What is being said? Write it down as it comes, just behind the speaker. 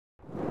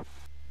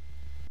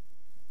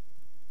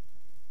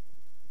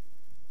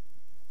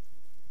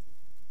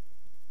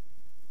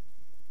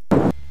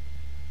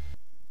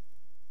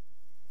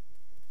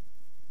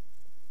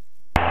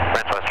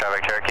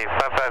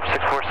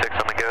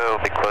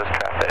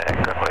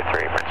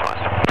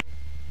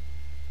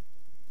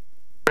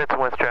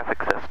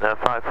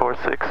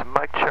546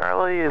 Mike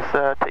Charlie is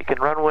taking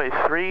runway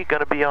 3, going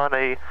to be on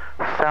a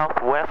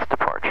southwest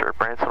departure,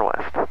 Branson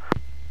West.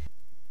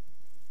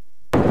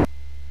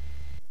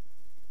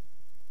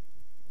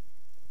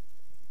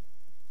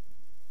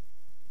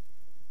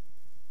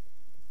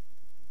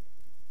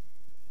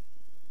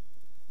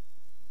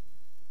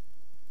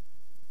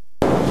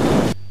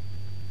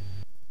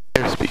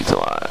 Airspeed's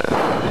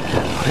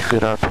alive.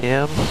 Good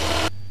RPM.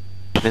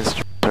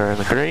 Instruments are in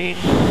the green.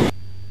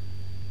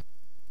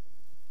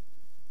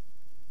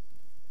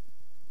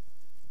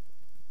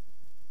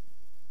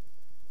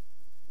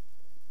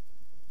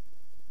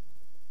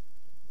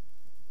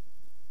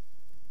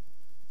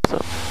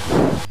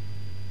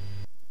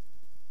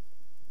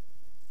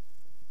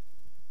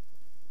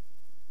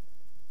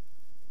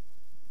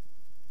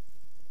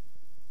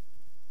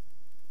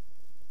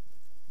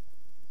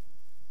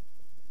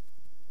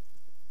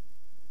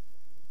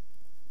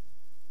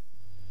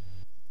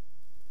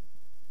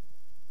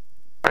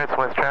 Branson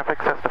West traffic,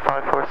 Cessna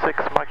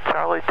 546 Mike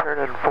Charlie,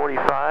 turning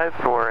 45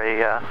 for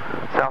a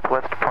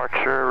southwest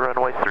departure,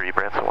 runway 3,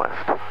 Branson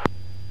West.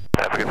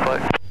 Have a good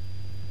flight.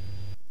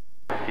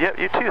 Yep,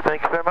 you too,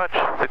 thank you very much.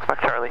 6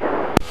 Mike Charlie.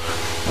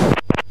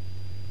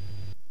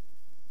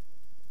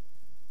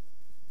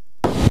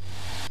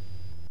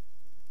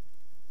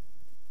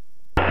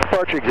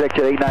 Departure,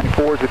 executive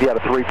 894 is with you out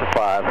of 3 for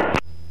 5.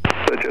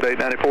 Jet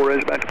 894,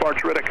 raise back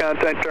departure, radar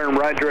contact, turn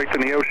right direct to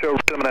Neosho,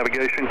 cinema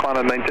navigation, climb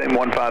and maintain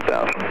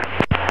 15,000.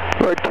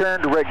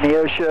 Return direct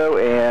Neosho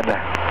and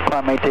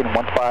climb maintain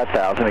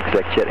 15,000,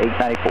 exec jet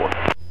 894.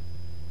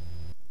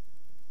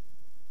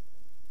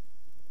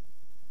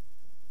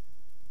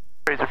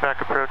 Razorback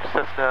approach,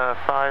 Cessna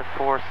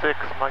 546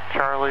 Mike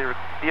Charlie,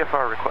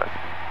 VFR request.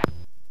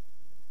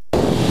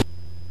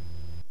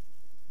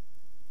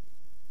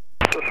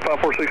 Cessna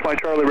 546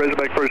 Mike Charlie,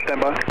 Razorback approach,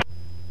 standby.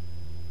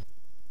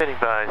 Standing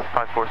by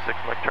 546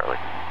 Mike Charlie.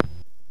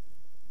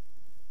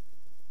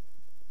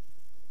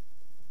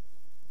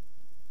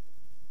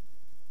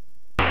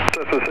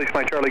 Cessna 6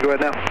 Mike Charlie, go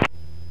ahead now.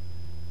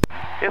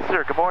 Yes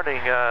sir, good morning.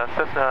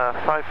 Cessna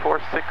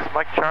 546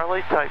 Mike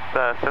Charlie, type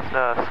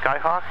Cessna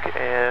Skyhawk,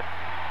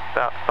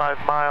 about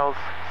 5 miles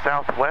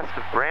southwest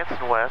of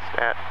Branson West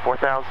at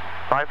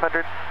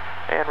 4,500,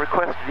 and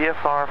request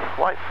VFR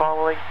flight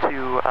following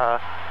to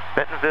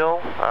Bentonville,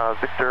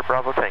 Victor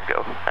Bravo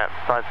Tango at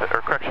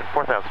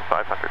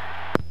 4,500.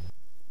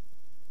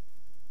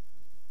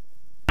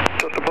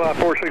 Cessna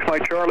 546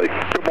 Mike Charlie,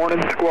 good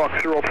morning, squawk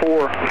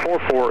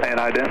 0444 and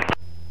ident.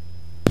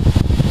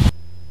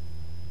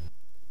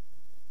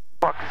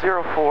 Squawk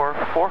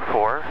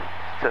 0444,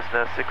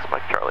 Cessna 6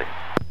 Mike Charlie.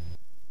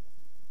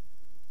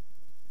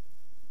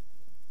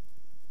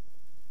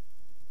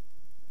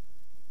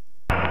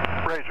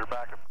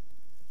 Razorback.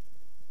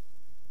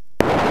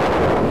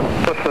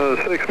 Cessna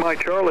 6 Mike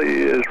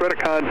Charlie is radar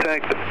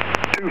contact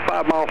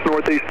 25 miles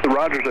northeast of the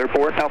Rogers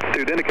Airport.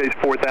 Altitude indicates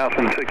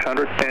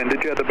 4,600. And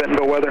did you have the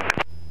Bentonville weather?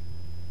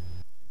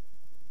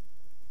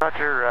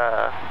 Roger,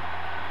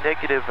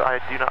 negative. I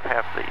do not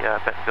have the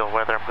Bentonville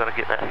weather. I'm going to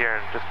get that here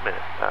in just a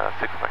minute.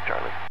 6 Mike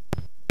Charlie.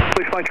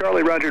 6 Mike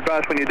Charlie, roger,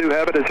 advice when you do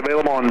have it. It's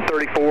available on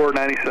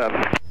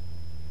 3497.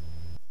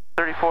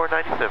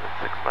 3497,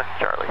 6 Mike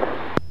Charlie.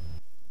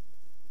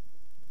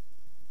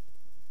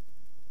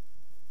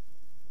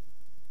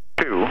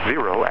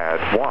 Zero at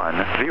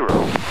 10.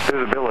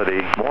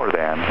 Visibility more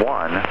than 10.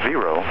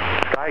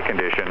 Sky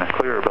condition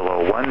clear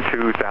below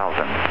 12,000.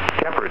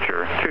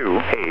 Temperature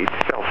 28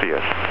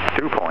 Celsius.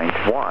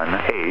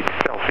 2.18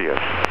 Celsius.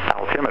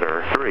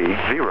 Altimeter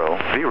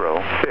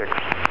 3006.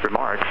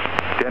 Remarks.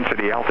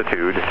 Density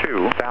altitude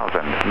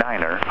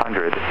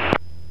 2,900.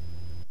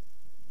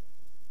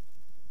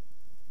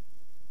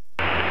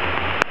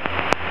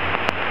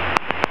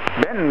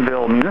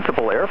 Bentonville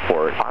Municipal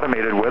Airport,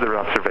 automated weather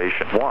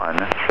observation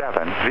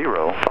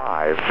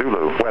 1705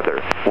 Zulu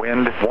weather,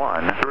 wind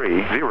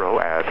 130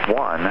 at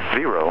 10,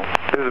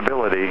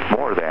 visibility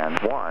more than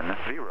 10.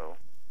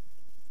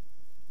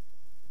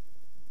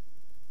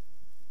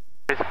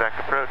 Razorback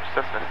approach,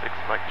 Cessna 6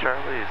 Mike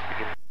Charlie is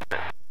beginning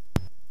descent.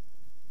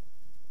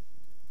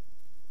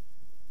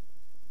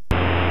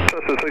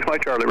 Cessna 6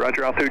 Mike Charlie,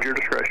 roger, altitude your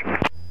discretion.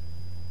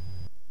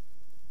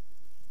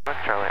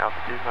 Mike Charlie,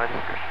 altitude my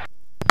discretion.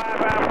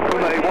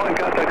 From A1,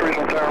 contact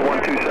regional tower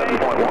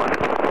 127.1.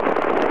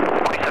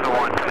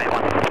 171, come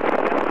A1.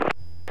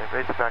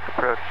 Razorback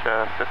approach,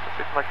 Cessna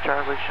 6 Mike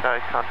Charlie, should I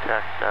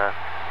contact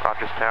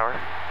Rogers Tower?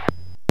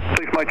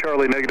 6 Mike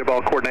Charlie, negative,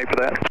 I'll coordinate for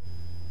that.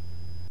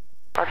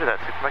 Roger that,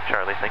 6 Mike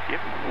Charlie, thank you.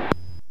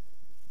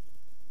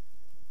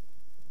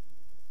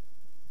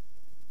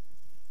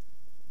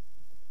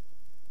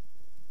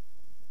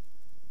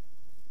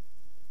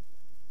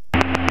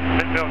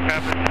 Bentonville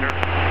traffic,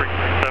 service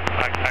 337,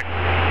 contact.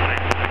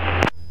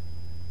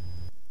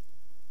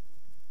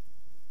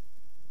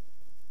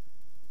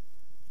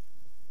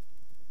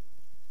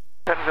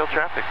 Bentonville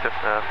traffic,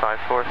 Cessna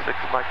 546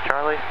 Mike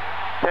Charlie,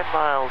 10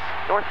 miles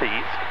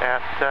northeast at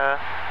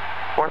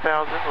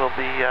 4,000. We'll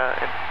be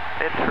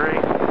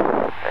entering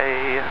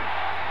a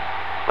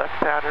left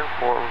pattern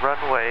for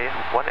runway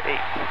 18.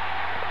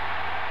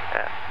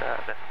 at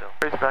Bentonville.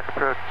 Raceback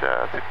approach,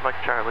 6 Mike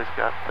Charlie's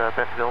got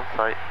Bentonville in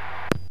sight.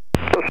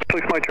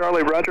 6 Mike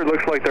Charlie, roger.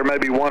 Looks like there may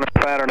be one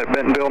pattern at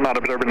Bentonville, not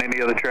observing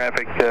any other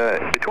traffic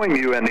between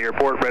you and the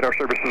airport. Radar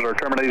services are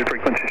terminated,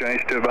 frequency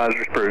change to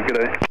advisors approved. Good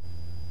day.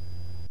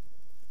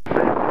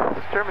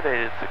 It's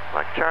terminated, 6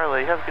 Mike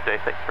Charlie. Have a good day.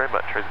 Thanks very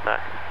much. Raceback.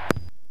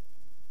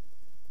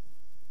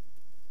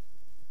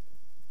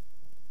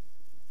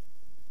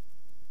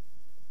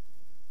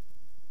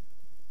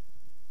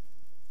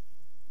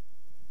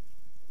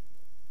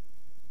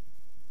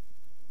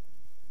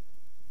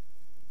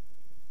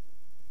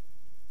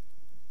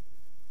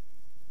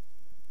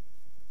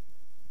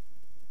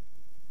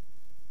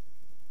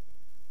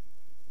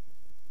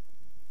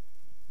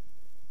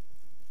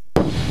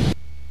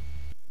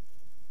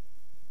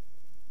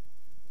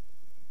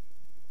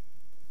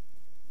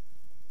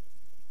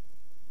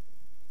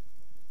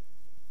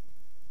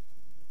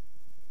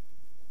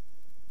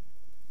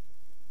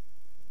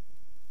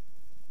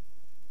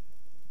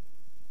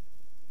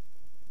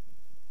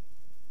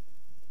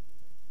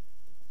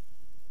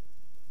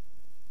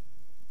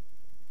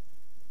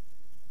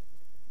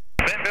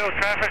 Bentonville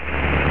traffic,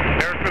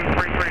 Air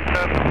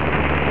 337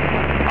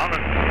 on the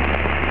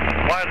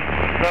wide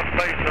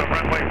subspace of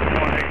runway